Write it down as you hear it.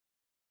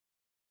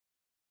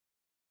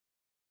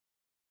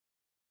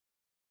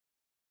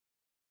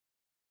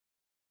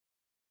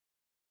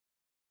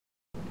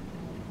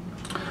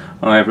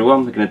Hi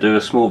everyone, we're going to do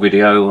a small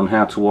video on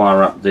how to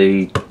wire up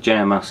the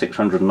Jamma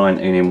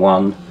 619 in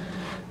 1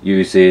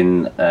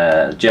 using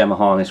Jamma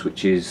harness,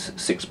 which is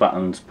 6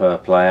 buttons per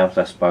player.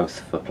 That's both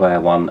for player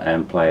 1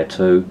 and player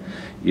 2,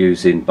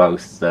 using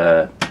both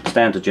the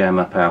standard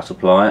Jamma power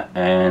supply,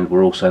 and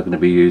we're also going to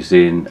be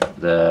using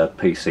the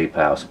PC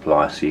power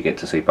supply, so you get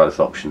to see both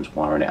options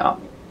wiring it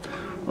up.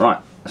 Right,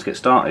 let's get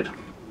started.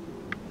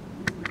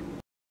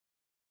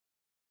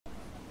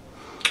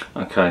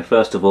 Okay,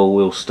 first of all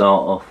we'll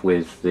start off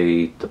with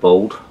the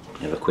board.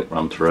 Have a quick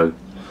run through.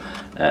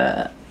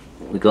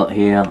 We've got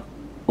here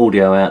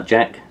audio out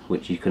jack,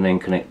 which you can then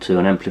connect to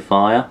an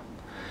amplifier,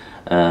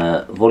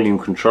 volume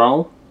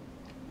control.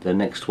 The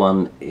next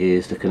one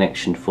is the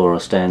connection for a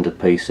standard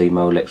PC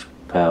Molex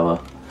power,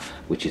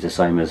 which is the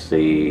same as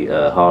the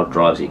hard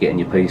drives you get in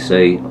your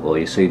PC or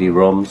your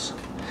CD-ROMs.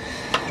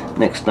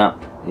 Next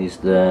up is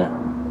the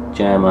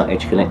Jamma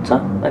edge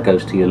connector that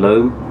goes to your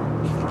loom.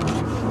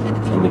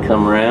 And we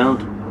come around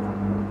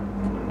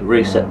the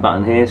reset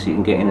button here, so you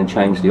can get in and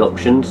change the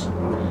options.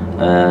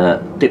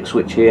 Dip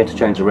switch here to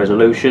change the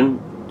resolution.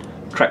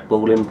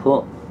 Trackball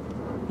input.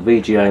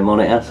 VGA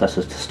monitor, that's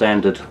a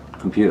standard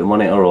computer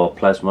monitor or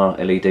plasma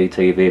LED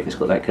TV if it's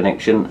got that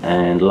connection.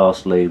 And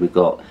lastly we've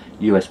got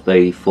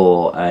USB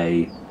for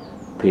a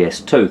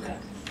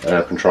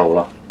PS2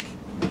 controller.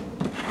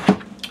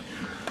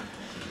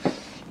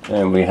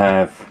 And we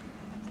have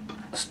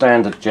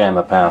standard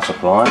Jamma power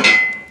supply.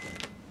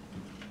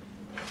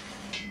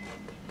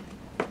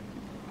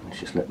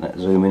 Just let that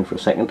zoom in for a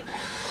second.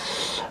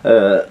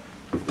 The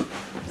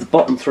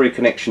bottom 3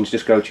 connections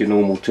just go to your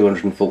normal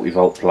 240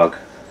 volt plug,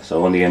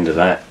 so on the end of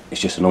that it's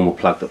just a normal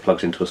plug that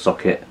plugs into a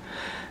socket.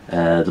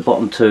 The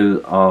bottom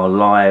 2 are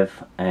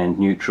live and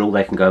neutral,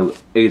 they can go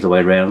either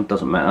way around,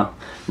 doesn't matter.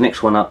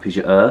 Next one up is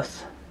your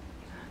earth,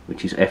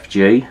 which is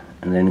FG,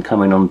 and then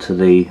coming on to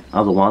the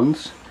other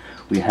ones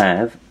we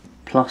have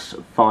plus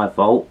 5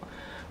 volt,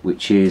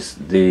 which is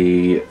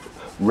the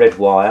red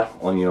wire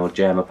on your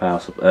Jamma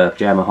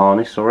Jamma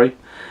harness. Sorry.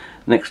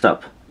 Next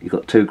up you've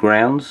got 2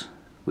 grounds,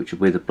 which will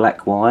be the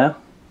black wire,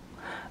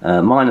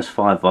 minus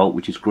 5 volt,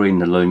 which is green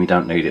the loom, you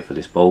don't need it for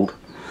this board,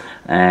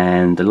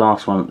 and the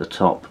last one at the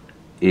top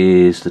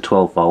is the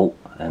 12 volt,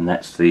 and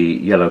that's the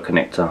yellow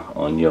connector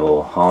on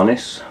your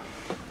harness.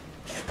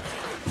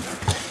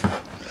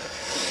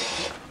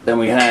 Then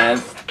we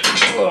have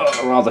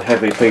a rather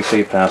heavy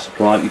PC power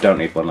supply. You don't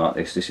need one like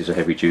this, this is a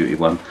heavy duty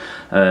one.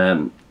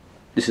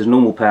 This is a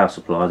normal power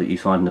supply that you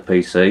find in the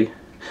PC.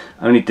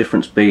 Only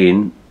difference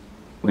being,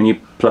 when you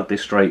plug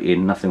this straight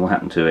in, nothing will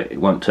happen to it. It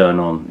won't turn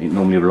on. It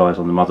normally relies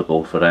on the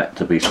motherboard for that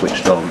to be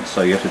switched on.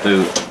 So you have to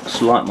do a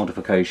slight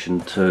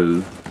modification to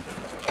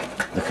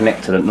the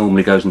connector that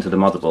normally goes into the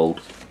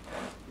motherboard.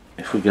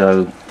 If we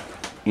go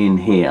in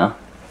here,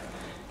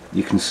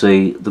 you can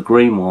see the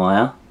green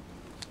wire,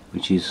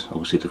 which is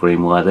obviously the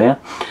green wire there.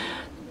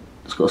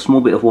 It's got a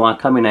small bit of wire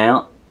coming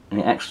out, and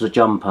it acts as a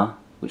jumper,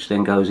 which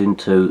then goes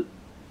into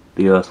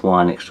the earth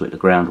wire next to it, the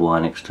ground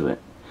wire next to it.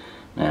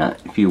 Now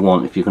if you're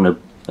going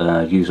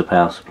to use a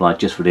power supply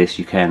just for this,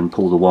 you can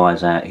pull the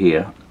wires out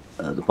here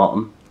at the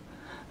bottom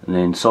and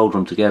then solder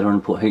them together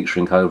and put heat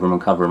shrink over them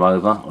and cover them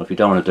over. Or if you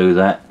don't want to do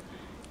that,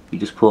 you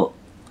just put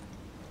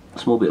a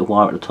small bit of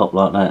wire at the top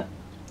like that,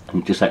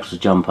 and it just acts as a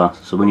jumper,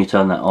 so when you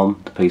turn that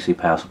on, the PC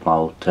power supply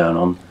will turn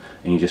on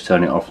and you just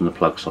turn it off from the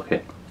plug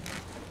socket.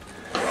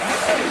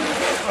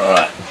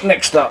 Alright,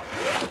 next up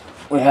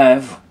we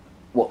have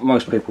what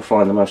most people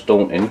find the most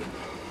daunting.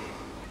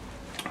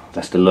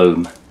 That's the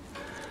loom.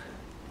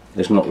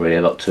 There's not really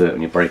a lot to it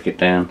when you break it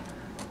down.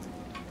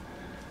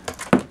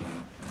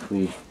 If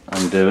we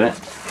undo it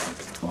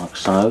like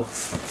so,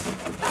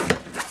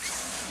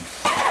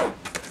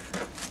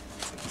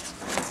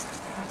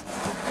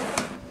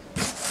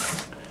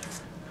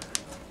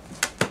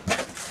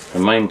 the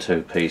main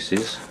 2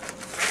 pieces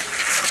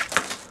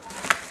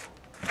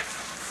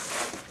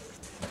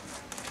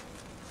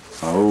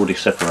are already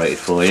separated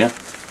for you.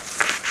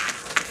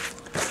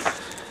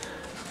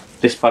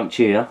 This bunch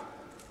here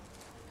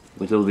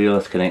with all the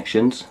earth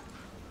connections,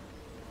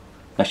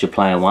 that's your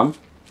player 1,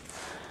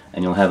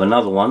 and you'll have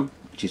another one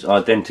which is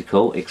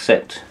identical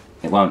except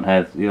it won't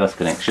have the earth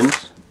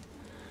connections,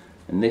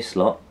 and this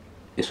lot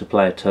is for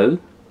player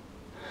 2.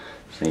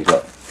 So you've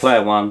got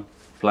player 1,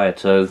 player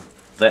 2,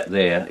 that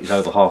there is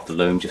over half the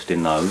loom just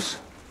in those.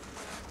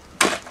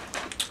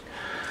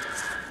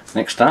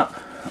 Next up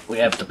we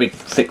have the big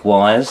thick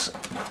wires,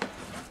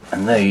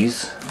 and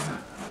these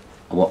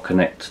are what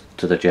connect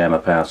to the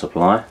Jamma power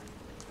supply.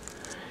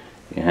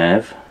 You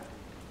have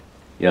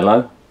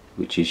yellow,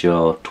 which is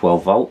your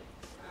 12 volt,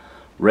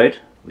 red,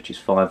 which is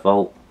 5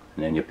 volt,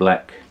 and then your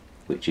black,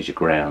 which is your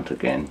ground.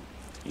 Again,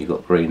 you've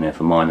got green there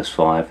for minus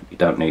 5, you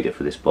don't need it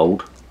for this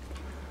board.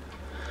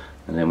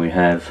 And then we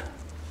have,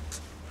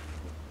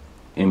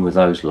 in with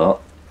those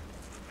lot,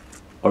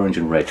 orange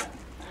and red.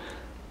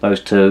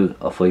 Those 2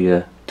 are for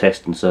your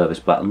test and service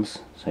buttons,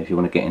 so if you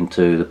want to get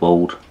into the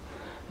board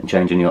and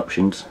change any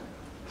options.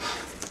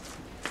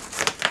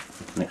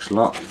 Next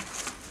lot,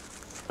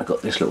 I've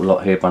got this little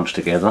lot here bunched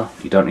together.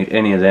 You don't need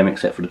any of them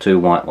except for the two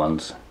white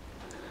ones.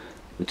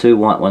 The two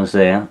white ones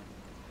there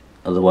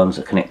are the ones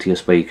that connect to your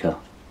speaker,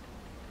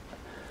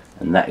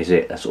 and that is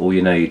it. That's all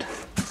you need.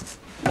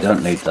 You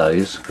don't need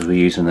those because we're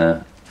using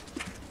a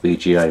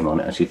VGA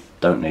monitor, so you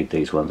don't need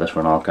these ones. That's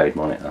for an arcade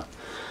monitor.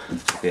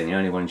 Again, the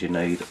only ones you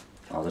need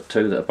are the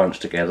two that are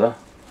bunched together.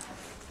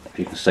 If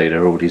you can see,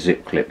 they're already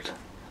zip clipped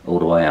all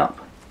the way up.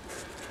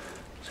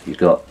 So you've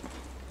got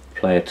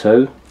player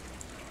 2,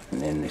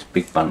 and then this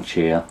big bunch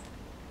here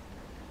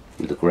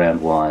with the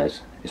ground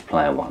wires is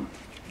player 1.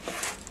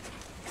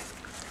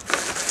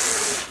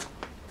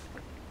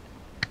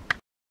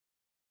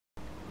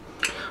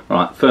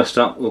 Right, first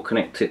up we'll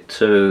connect it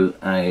to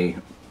a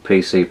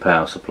PC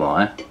power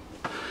supply,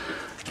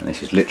 and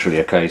this is literally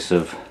a case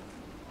of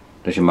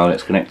there's your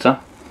Molex connector.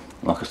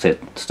 Like I said,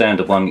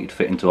 standard one you'd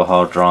fit into a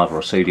hard drive or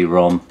a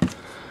CD-ROM,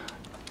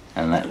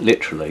 and that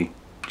literally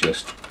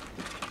just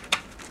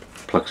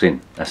plugs in.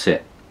 That's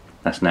it.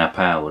 That's now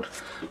powered.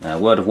 Now,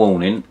 word of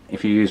warning,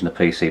 if you're using a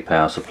PC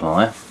power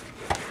supply,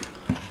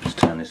 let's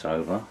turn this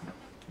over.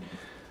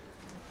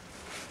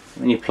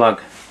 When you plug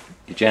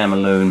your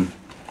Jamma loom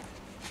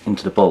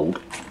into the board,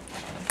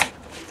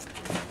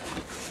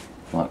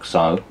 like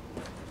so,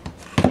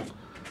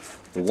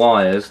 the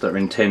wires that are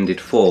intended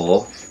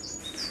for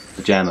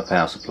the Jamma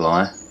power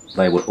supply,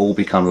 they will all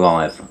become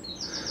live.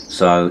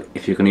 So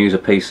if you're going to use a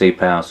PC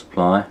power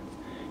supply,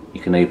 you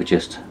can either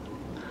just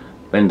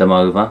bend them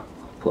over,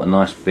 put a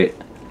nice bit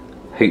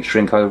heat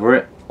shrink over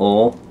it,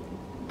 or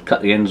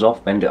cut the ends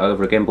off, bend it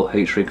over again, put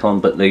heat shrink on,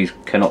 but these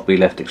cannot be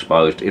left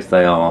exposed. If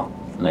they are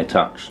and they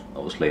touch,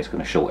 obviously it's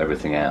going to short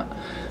everything out,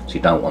 so you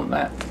don't want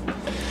that.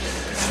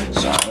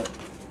 So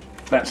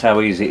that's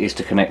how easy it is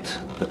to connect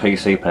the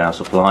PC power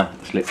supply.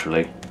 It's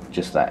literally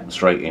just that,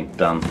 straight in,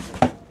 done.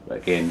 But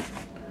again,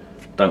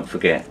 don't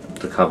forget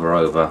to cover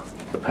over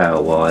the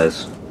power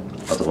wires,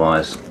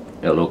 otherwise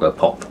it'll all go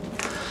pop.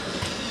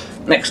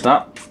 Next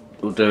up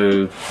we'll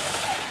do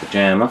the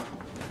Jamma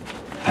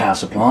power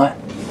supply.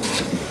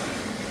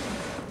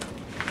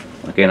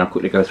 Again, I'll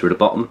quickly go through the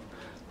bottom.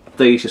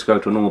 These just go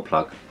to a normal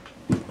plug,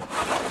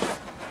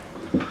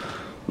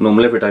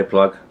 normal everyday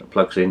plug that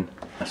plugs in.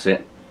 That's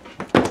it.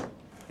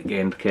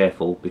 Again, be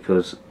careful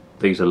because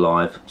these are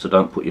live, so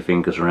don't put your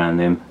fingers around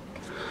them.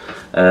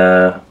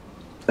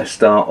 Let's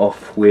start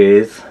off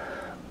with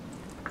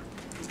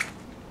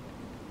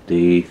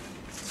the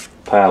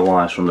power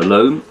wires from the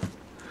loom.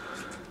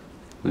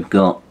 We've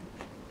got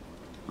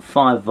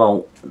 5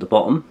 volt at the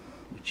bottom,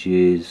 which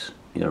is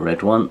your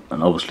red one,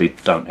 and obviously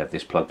don't have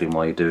this plugged in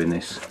while you're doing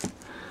this.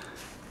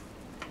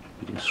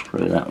 You just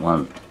screw that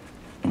one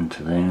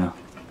into there,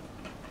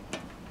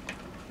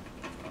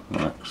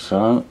 like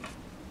so.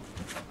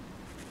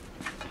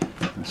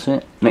 That's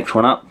it. Next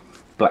one up,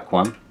 black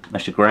one,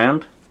 that's your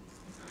ground.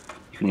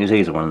 You can use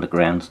either one of the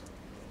grounds,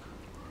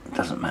 it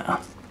doesn't matter.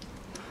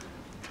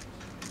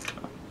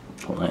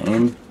 Put that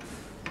in.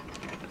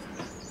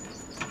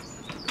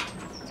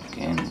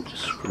 Again,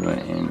 just screw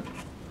it in.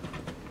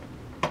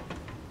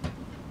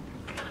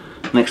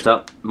 Next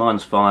up,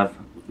 mine's 5,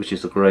 which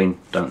is the green,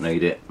 don't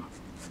need it.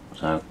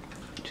 So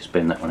just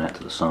bend that one out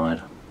to the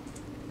side.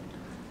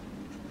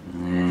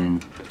 And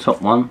then the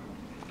top one,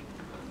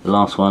 the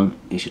last one,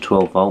 is your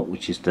 12 volt,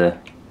 which is the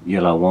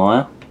yellow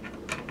wire.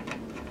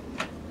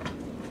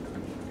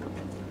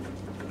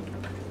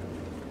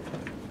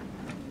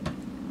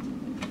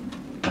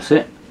 That's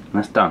it, and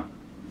that's done.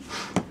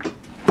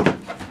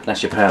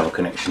 That's your power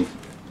connection.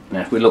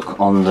 Now if we look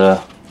on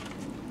the,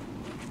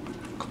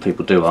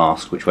 people do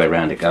ask which way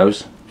around it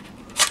goes.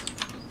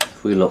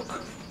 If we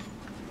look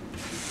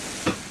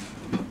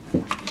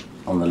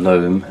on the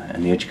loom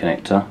and the edge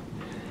connector,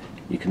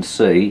 you can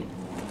see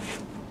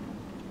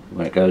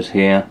where it goes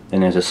here,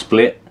 then there's a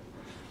split,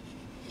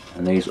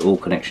 and these all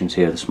connections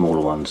here are the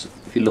smaller ones.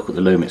 If you look at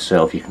the loom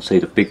itself, you can see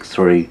the big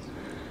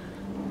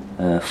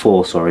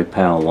four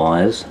power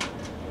wires.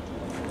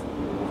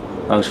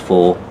 Those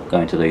 4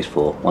 going to these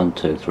 4. 1,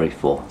 2, 3,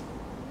 4.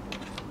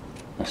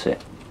 That's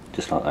it,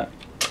 just like that.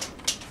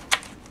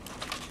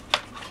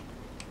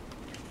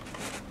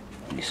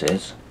 He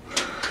says,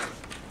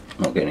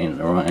 not getting in at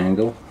the right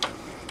angle.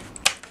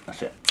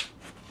 That's it.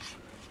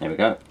 There we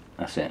go.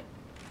 That's it.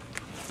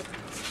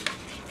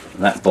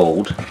 That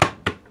board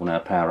will now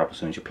power up as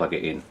soon as you plug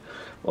it in.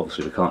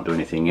 Obviously we can't do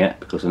anything yet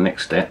because the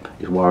next step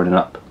is wiring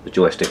up the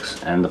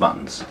joysticks and the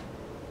buttons.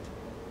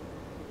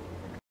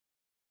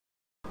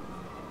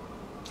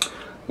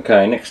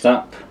 Okay, next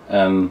up,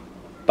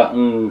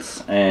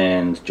 buttons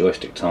and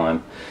joystick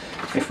time.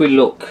 If we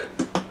look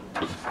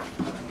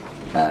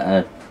at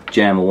a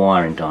Jamma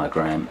wiring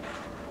diagram,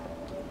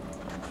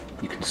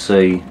 you can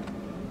see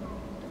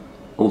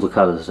all the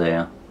colours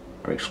there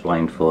are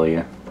explained for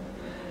you.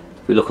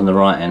 If we look on the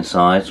right hand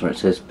side where it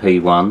says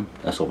P1,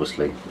 that's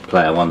obviously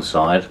player 1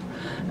 side,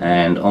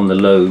 and on the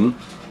loom,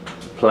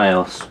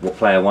 player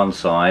 1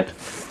 side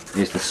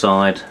is the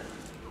side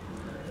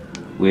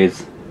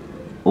with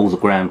all the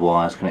ground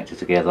wires connected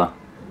together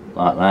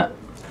like that.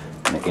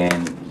 And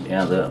again, the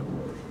other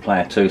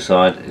player 2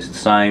 side is the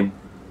same,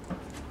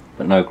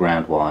 but no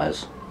ground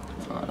wires.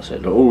 So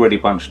they're already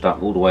bunched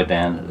up all the way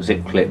down,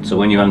 zip clipped, so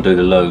when you undo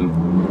the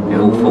loom it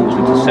all falls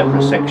into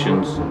separate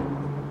sections.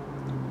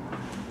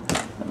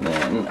 And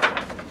then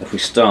if we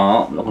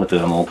start, I'm not going to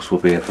do them all because we'll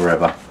be here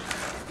forever.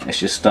 Let's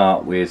just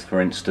start with, for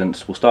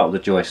instance, we'll start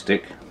with the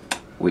joystick,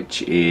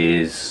 which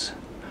is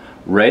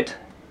red.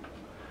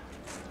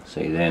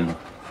 So you then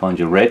find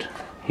your red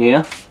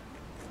here.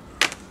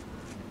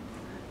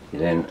 You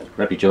then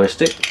grab your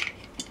joystick.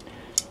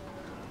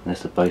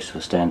 That's the base of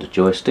a standard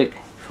joystick.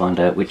 Find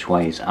out which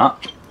way is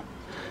up.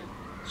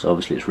 So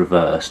obviously it's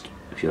reversed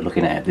if you're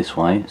looking at it this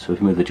way. So if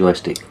you move the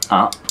joystick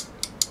up,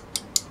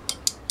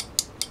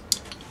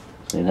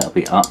 so that'll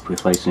be up, we're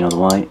facing the other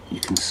way. You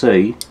can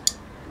see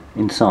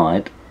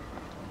inside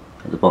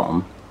at the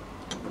bottom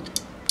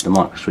the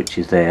micro switch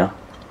is there.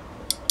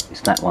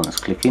 It's that one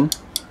that's clicking,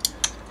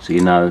 so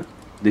you know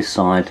this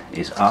side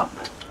is up.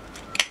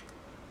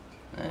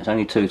 There's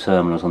only 2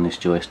 terminals on this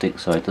joystick,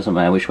 so it doesn't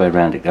matter which way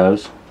around it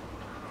goes.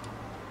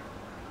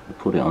 We'll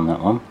put it on that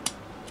one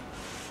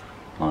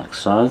like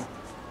so.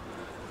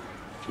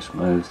 Just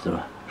move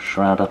the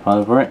shroud up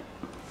over it,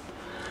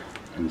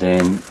 and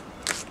then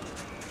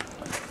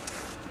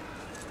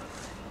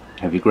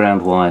have your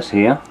ground wires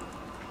here.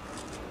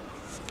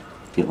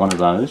 Get one of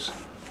those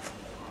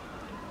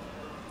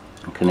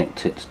and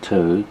connect it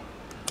to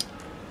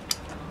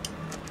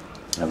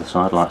the other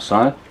side like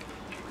so.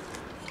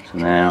 So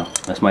now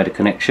that's made a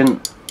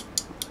connection,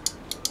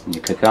 and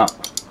you click up,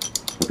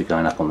 it'll be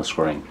going up on the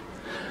screen.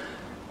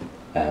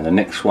 And the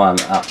next one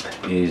up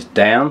is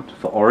down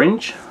for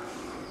orange.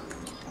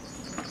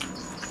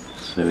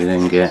 So we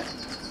then get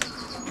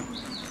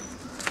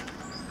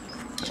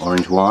the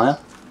orange wire,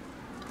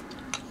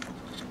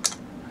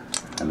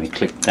 and we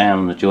click down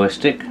on the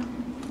joystick.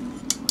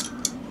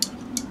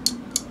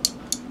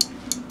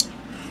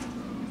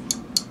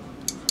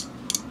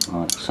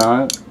 Like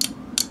so.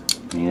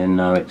 And you then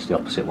know it's the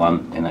opposite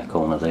one in that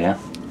corner there.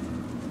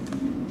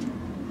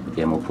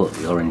 Again, we'll put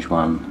the orange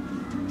one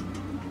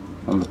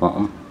on the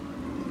bottom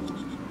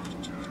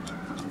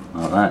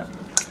like that,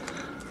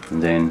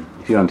 and then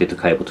if you undid the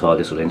cable tie,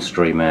 this will then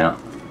stream out.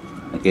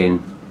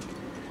 Again,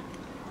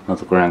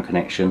 another ground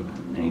connection,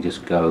 and you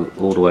just go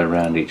all the way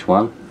around each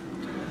one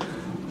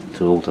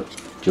till all the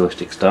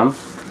joysticks done.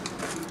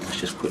 Let's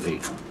just quickly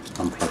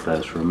unplug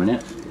those for a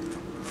minute.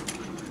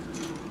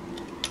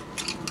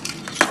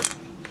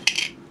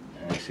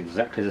 And it's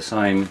exactly the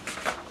same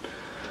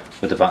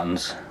with the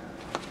buttons.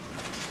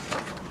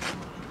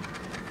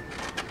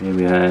 Here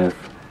we have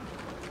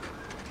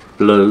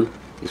blue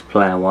is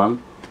player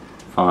 1,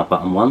 fire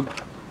button 1.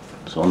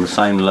 So on the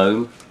same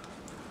loom,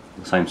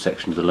 the same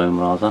section of the loom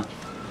rather,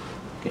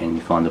 again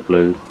you find the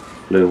blue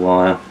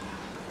wire,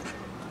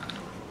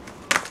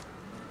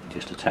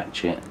 just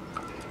attach it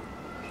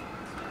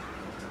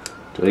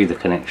to either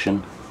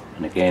connection,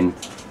 and again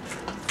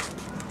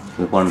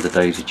with one of the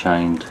daisy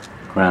chained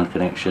ground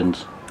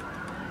connections,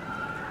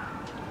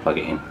 plug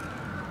it in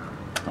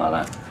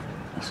like that.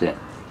 That's it.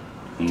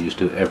 You just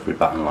do every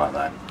button like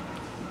that.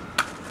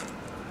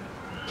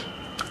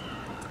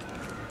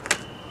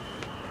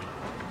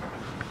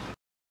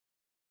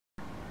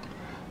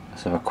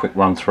 Let's have a quick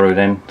run through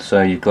then.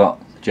 So you've got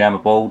the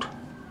Jamma board,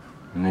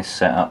 and this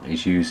setup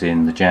is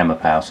using the Jamma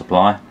Power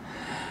supply.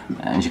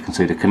 And as you can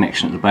see, the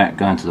connection at the back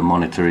going to the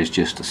monitor is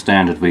just a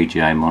standard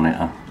VGA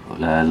monitor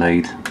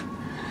lead.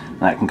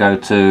 That can go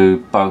to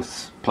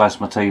both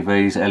plasma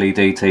TVs,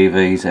 LED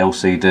TVs,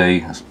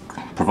 LCD,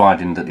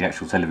 providing that the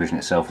actual television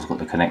itself has got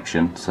the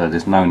connection. So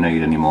there's no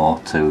need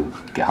anymore to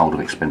get hold of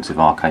expensive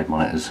arcade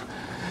monitors.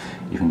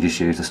 You can just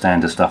use the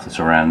standard stuff that's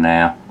around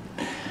now.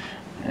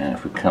 And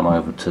if we come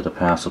over to the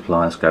power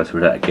supply, let's go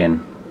through that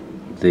again.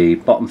 The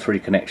bottom 3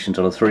 connections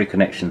are the 3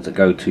 connections that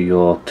go to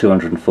your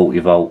 240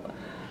 volt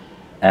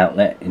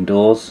outlet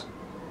indoors.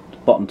 The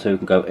bottom 2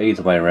 can go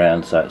either way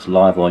around, so it's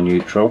live or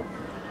neutral.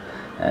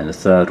 And the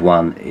third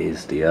one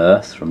is the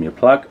earth from your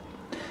plug.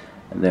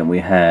 And then we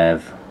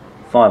have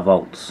 5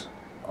 volts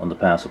on the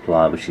power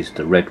supply, which is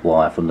the red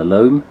wire from the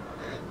loom.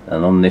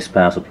 And on this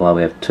power supply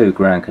we have 2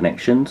 ground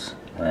connections.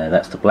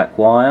 That's the black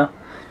wire.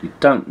 You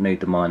don't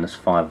need the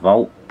 -5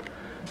 volt.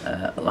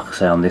 Like I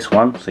say on this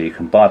one, so you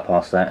can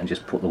bypass that and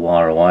just put the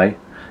wire away.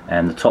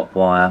 And the top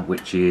wire,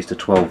 which is the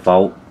 12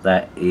 volt,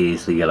 that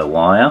is the yellow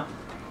wire.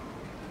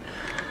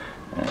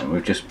 And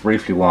we've just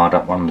briefly wired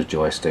up one of the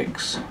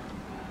joysticks.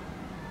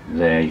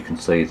 There you can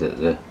see that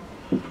the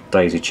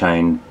daisy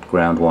chain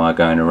ground wire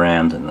going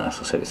around, and as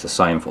I said, it's the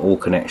same for all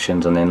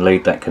connections, and then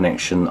lead that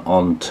connection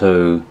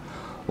onto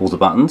all the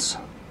buttons.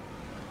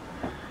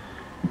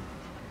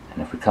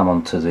 And if we come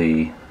onto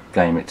the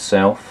game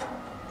itself,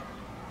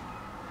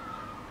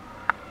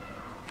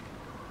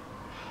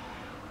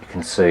 you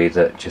can see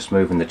that just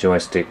moving the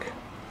joystick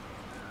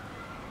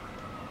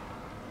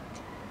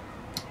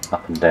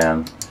up and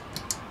down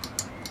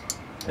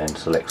then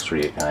selects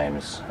 3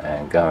 games,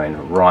 and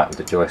going right with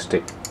the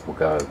joystick will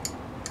go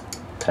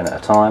 10 at a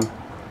time,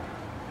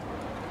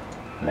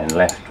 and then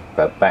left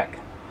go back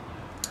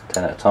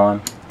 10 at a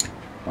time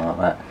like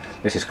that.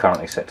 This is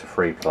currently set to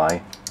free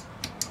play,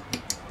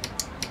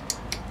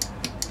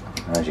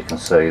 As you can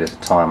see, there's a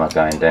timer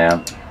going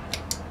down,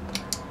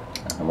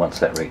 and once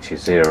that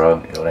reaches 0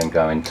 it will then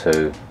go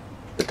into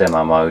the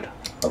demo mode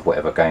of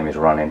whatever game is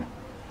running.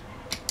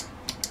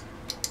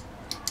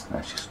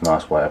 That's just a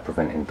nice way of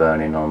preventing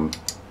burning on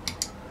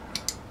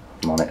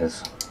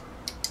monitors.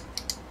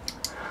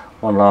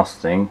 One last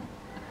thing,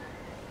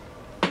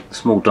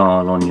 small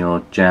dial on your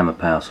Jamma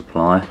Power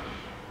supply,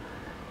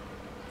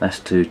 that's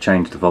to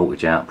change the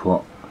voltage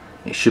output.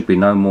 It should be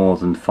no more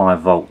than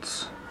 5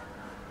 volts.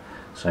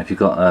 So if you've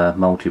got a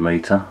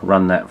multimeter,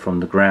 run that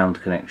from the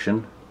ground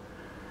connection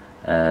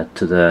to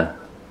the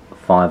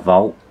 5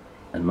 volt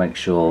and make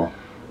sure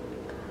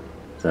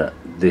that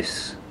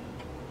this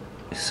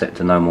is set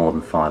to no more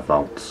than 5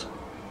 volts.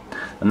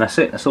 And that's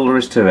it, that's all there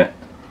is to it.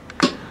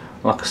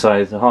 Like I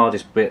say, the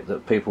hardest bit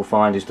that people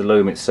find is the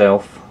loom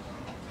itself,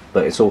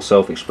 but it's all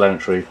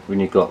self-explanatory. When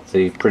you've got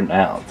the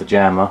printout of the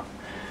Jamma,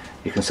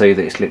 you can see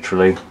that it's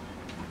literally,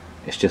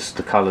 it's just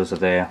the colours are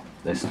there,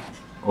 it's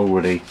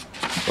already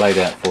laid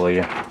out for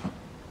you,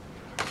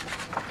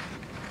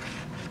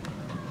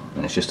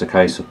 and it's just a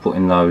case of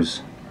putting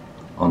those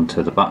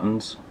onto the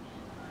buttons,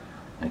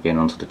 again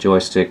onto the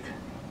joystick,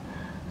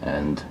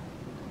 and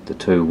the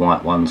 2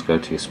 white ones go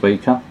to your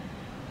speaker.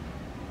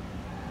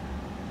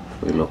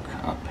 If we look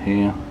up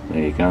here,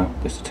 there you go,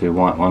 there's the 2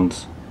 white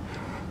ones.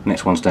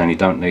 Next one's down, you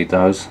don't need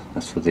those,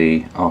 that's for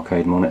the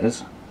arcade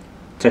monitors.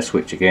 Test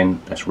switch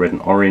again, that's red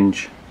and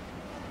orange.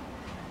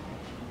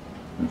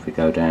 And if we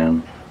go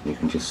down, you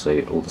can just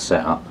see all the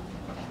setup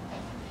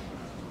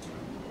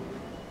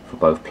for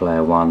both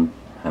player 1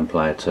 and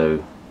player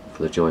 2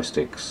 for the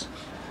joysticks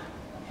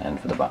and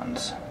for the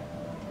buttons.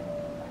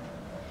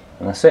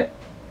 And that's it,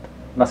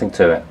 nothing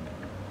to it.